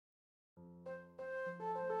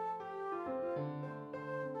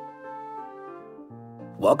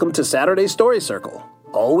Welcome to Saturday Story Circle,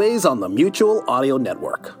 always on the Mutual Audio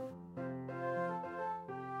Network.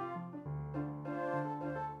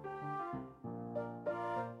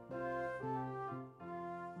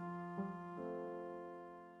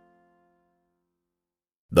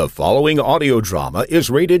 The following audio drama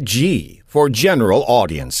is rated G for general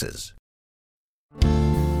audiences.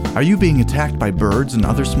 Are you being attacked by birds and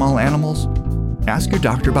other small animals? Ask your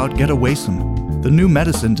doctor about Getawaysom, the new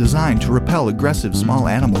medicine designed to repel aggressive small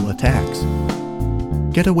animal attacks.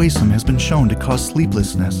 Getawaysom has been shown to cause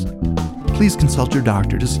sleeplessness. Please consult your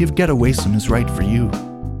doctor to see if Getawaysom is right for you.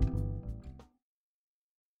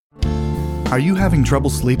 Are you having trouble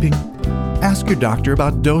sleeping? Ask your doctor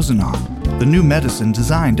about Dozenoff, the new medicine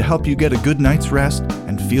designed to help you get a good night's rest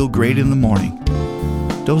and feel great in the morning.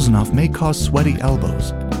 Dozenoff may cause sweaty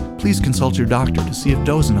elbows. Please consult your doctor to see if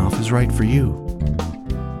Dozenoff is right for you.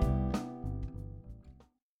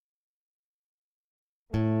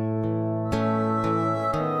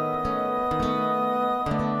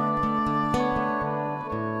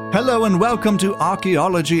 Hello and welcome to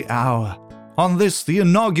Archaeology Hour. On this, the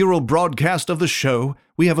inaugural broadcast of the show,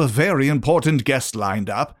 we have a very important guest lined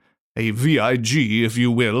up. A VIG, if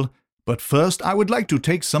you will. But first, I would like to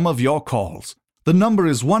take some of your calls. The number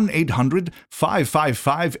is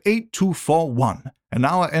 1-800-555-8241, and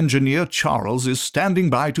our engineer Charles is standing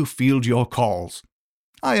by to field your calls.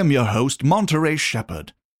 I am your host, Monterey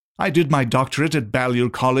Shepherd. I did my doctorate at Balliol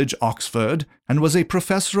College, Oxford, and was a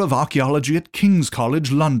professor of archaeology at King's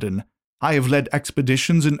College, London. I have led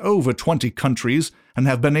expeditions in over 20 countries and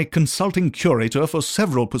have been a consulting curator for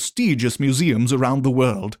several prestigious museums around the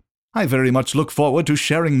world. I very much look forward to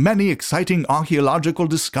sharing many exciting archaeological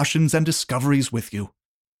discussions and discoveries with you.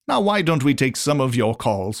 Now, why don't we take some of your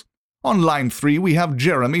calls? On line 3, we have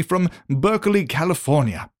Jeremy from Berkeley,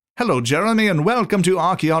 California. Hello, Jeremy, and welcome to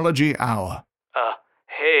Archaeology Hour.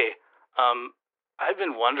 Hey, I've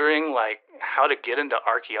been wondering, how to get into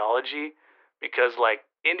archaeology, because,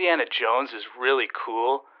 Indiana Jones is really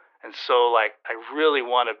cool, and so, I really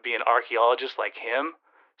want to be an archaeologist like him.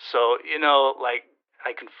 So,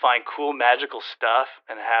 I can find cool magical stuff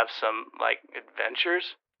and have some,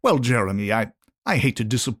 adventures. Well, Jeremy, I hate to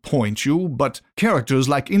disappoint you, but characters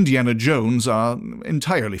like Indiana Jones are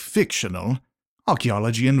entirely fictional.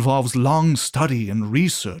 Archaeology involves long study and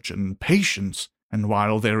research and patience, and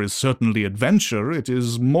while there is certainly adventure, it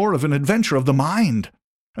is more of an adventure of the mind,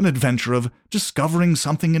 an adventure of discovering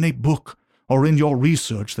something in a book or in your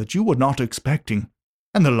research that you were not expecting.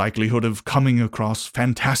 And the likelihood of coming across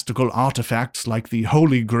fantastical artifacts like the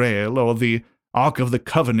Holy Grail or the Ark of the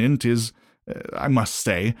Covenant is, I must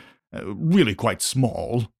say, really quite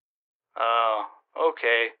small. Oh,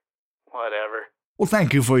 okay. Whatever. Well,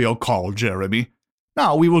 thank you for your call, Jeremy.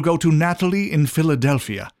 Now we will go to Natalie in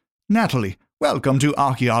Philadelphia. Natalie, welcome to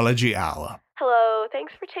Archaeology Hour. Hello,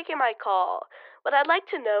 thanks for taking my call. What I'd like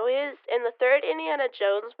to know is, in the third Indiana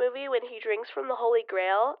Jones movie, when he drinks from the Holy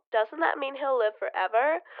Grail, doesn't that mean he'll live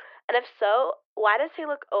forever? And if so, why does he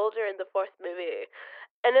look older in the fourth movie?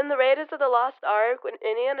 And in the Raiders of the Lost Ark, when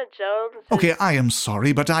Indiana Jones... Okay, I am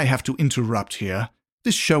sorry, but I have to interrupt here.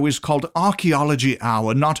 This show is called Archaeology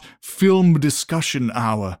Hour, not Film Discussion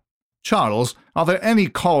Hour. Charles, are there any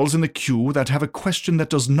calls in the queue that have a question that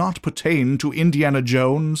does not pertain to Indiana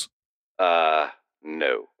Jones?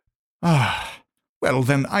 No. Well,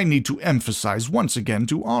 then I need to emphasize once again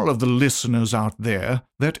to all of the listeners out there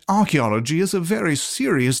that archaeology is a very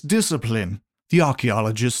serious discipline. The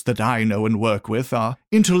archaeologists that I know and work with are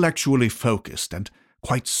intellectually focused and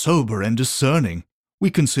quite sober and discerning.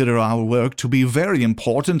 We consider our work to be very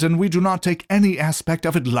important, and we do not take any aspect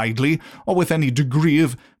of it lightly or with any degree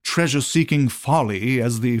of treasure-seeking folly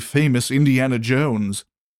as the famous Indiana Jones.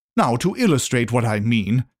 Now, to illustrate what I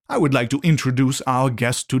mean, I would like to introduce our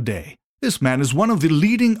guest today. This man is one of the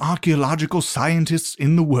leading archaeological scientists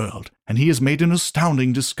in the world, and he has made an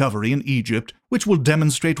astounding discovery in Egypt which will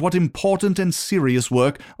demonstrate what important and serious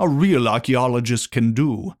work a real archaeologist can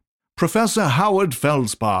do. Professor Howard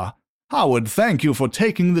Feldspar. Howard, thank you for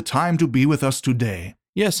taking the time to be with us today.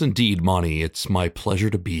 Yes, indeed, Monty. It's my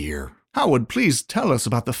pleasure to be here. Howard, please tell us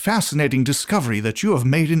about the fascinating discovery that you have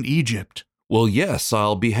made in Egypt. Well, yes,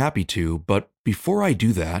 I'll be happy to, but before I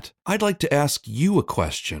do that, I'd like to ask you a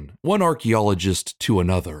question, one archaeologist to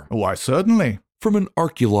another. Why, certainly. From an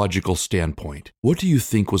archaeological standpoint, what do you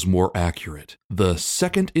think was more accurate, the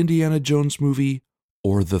second Indiana Jones movie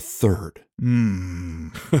or the third?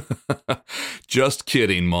 Just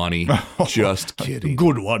kidding, Monty. Just kidding.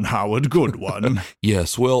 Good one, Howard, good one.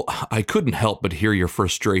 Yes, well, I couldn't help but hear your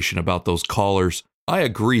frustration about those callers. I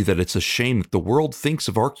agree that it's a shame that the world thinks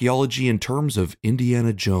of archaeology in terms of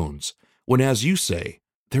Indiana Jones, when, as you say,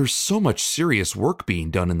 There's so much serious work being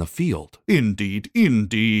done in the field. Indeed,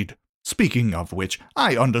 indeed. Speaking of which,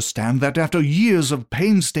 I understand that after years of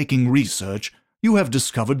painstaking research, you have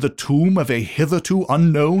discovered the tomb of a hitherto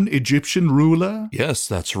unknown Egyptian ruler? Yes,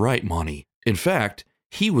 that's right, Monty. In fact,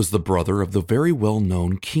 he was the brother of the very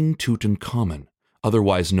well-known King Tutankhamun,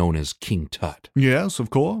 otherwise known as King Tut. Yes, of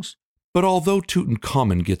course. But although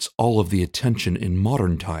Tutankhamun gets all of the attention in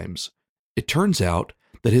modern times, it turns out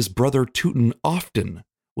that his brother Tutanoften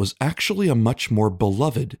was actually a much more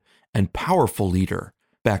beloved and powerful leader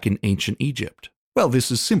back in ancient Egypt. Well, this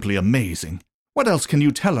is simply amazing. What else can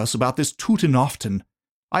you tell us about this Tutanoften?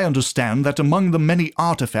 I understand that among the many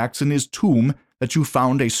artifacts in his tomb that you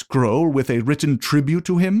found a scroll with a written tribute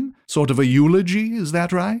to him, sort of a eulogy, is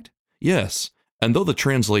that right? Yes, and though the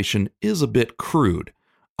translation is a bit crude,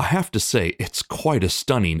 I have to say it's quite a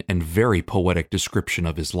stunning and very poetic description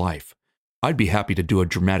of his life. I'd be happy to do a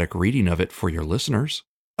dramatic reading of it for your listeners.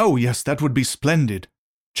 Oh, yes, that would be splendid.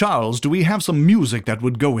 Charles, do we have some music that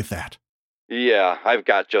would go with that? Yeah, I've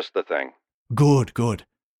got just the thing. Good, good.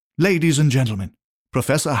 Ladies and gentlemen,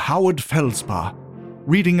 Professor Howard Feldspar,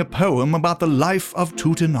 reading a poem about the life of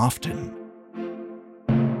Tutanoften.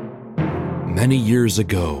 Many years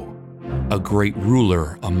ago, a great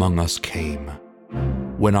ruler among us came,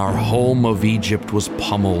 when our home of Egypt was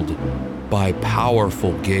pummeled by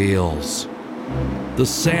powerful gales. The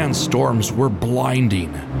sandstorms were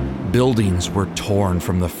blinding, buildings were torn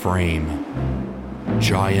from the frame.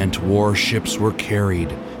 Giant warships were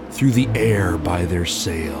carried through the air by their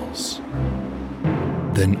sails.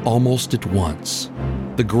 Then almost at once,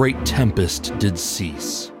 the great tempest did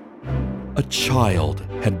cease. A child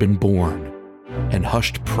had been born, and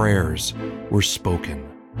hushed prayers were spoken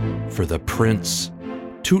for the prince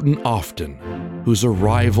Tutanoften, whose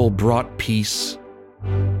arrival brought peace,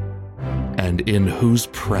 and in whose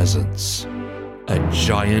presence a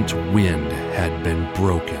giant wind had been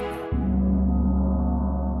broken.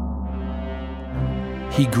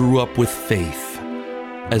 He grew up with faith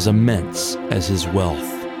as immense as his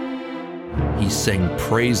wealth. He sang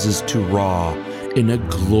praises to Ra in a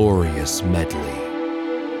glorious medley.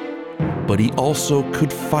 But he also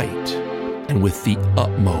could fight, and with the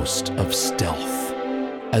utmost of stealth.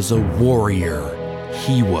 As a warrior,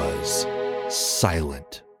 he was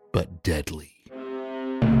silent but deadly.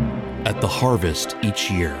 At the harvest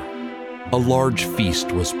each year, a large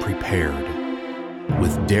feast was prepared,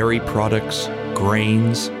 with dairy products,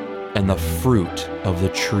 grains, and the fruit of the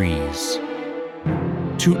trees.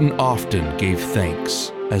 Tutanoften gave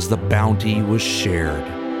thanks as the bounty was shared,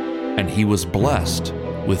 and he was blessed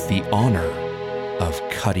with the honor of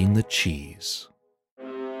cutting the cheese.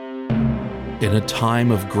 In a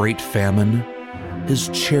time of great famine, his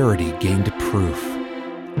charity gained proof.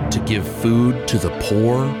 To give food to the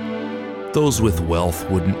poor, those with wealth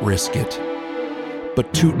wouldn't risk it.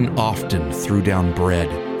 But Tutanoften threw down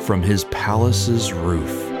bread from his palace's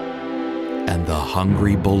roof, and the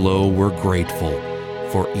hungry below were grateful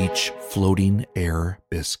for each floating air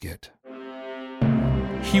biscuit.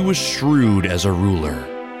 He was shrewd as a ruler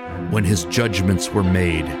when his judgments were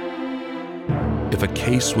made. If a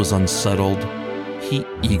case was unsettled, he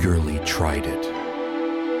eagerly tried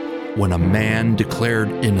it. When a man declared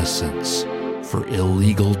innocence for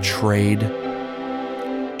illegal trade,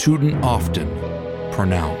 Tutanoften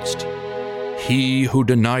pronounced, "He who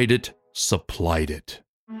denied it supplied it."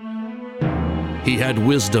 He had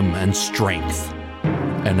wisdom and strength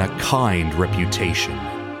and a kind reputation,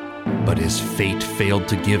 but his fate failed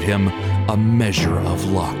to give him a measure of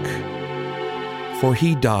luck. For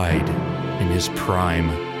he died in his prime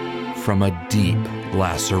from a deep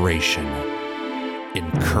laceration,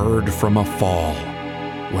 incurred from a fall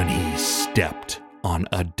when he stepped on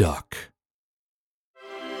a duck.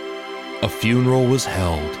 A funeral was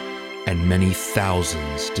held, and many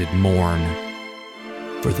thousands did mourn.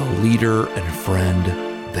 For the leader and friend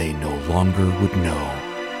they no longer would know.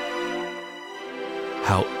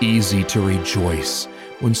 How easy to rejoice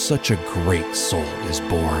when such a great soul is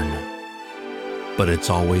born. But it's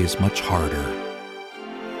always much harder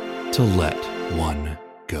to let one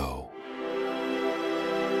go.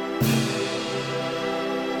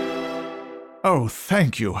 Oh,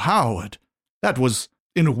 thank you, Howard. That was,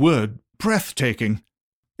 in a word, breathtaking.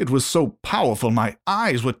 It was so powerful my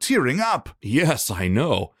eyes were tearing up. Yes, I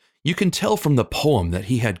know. You can tell from the poem that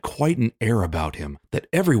he had quite an air about him that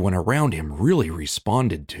everyone around him really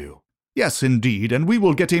responded to. Yes, indeed, and we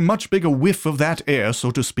will get a much bigger whiff of that air,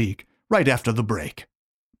 so to speak, right after the break.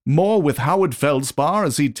 More with Howard Feldspar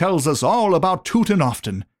as he tells us all about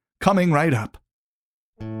Tutanoften, coming right up.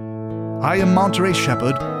 I am Monterey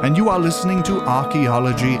Shepherd, and you are listening to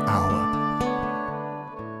Archaeology Hour.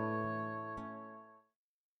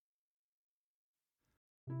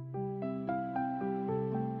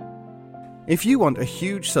 If you want a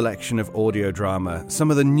huge selection of audio drama,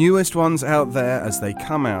 some of the newest ones out there as they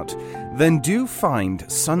come out, then do find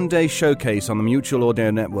Sunday Showcase on the Mutual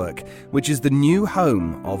Audio Network, which is the new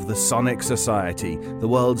home of the Sonic Society, the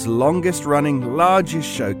world's longest-running, largest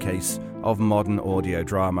showcase of modern audio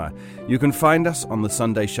drama. You can find us on the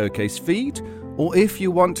Sunday Showcase feed, or if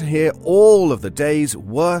you want to hear all of the day's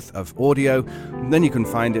worth of audio, then you can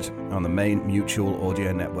find it on the main Mutual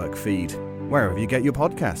Audio Network feed, wherever you get your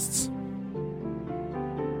podcasts.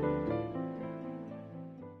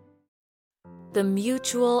 The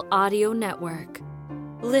Mutual Audio Network.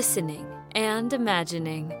 Listening and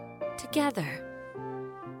imagining together.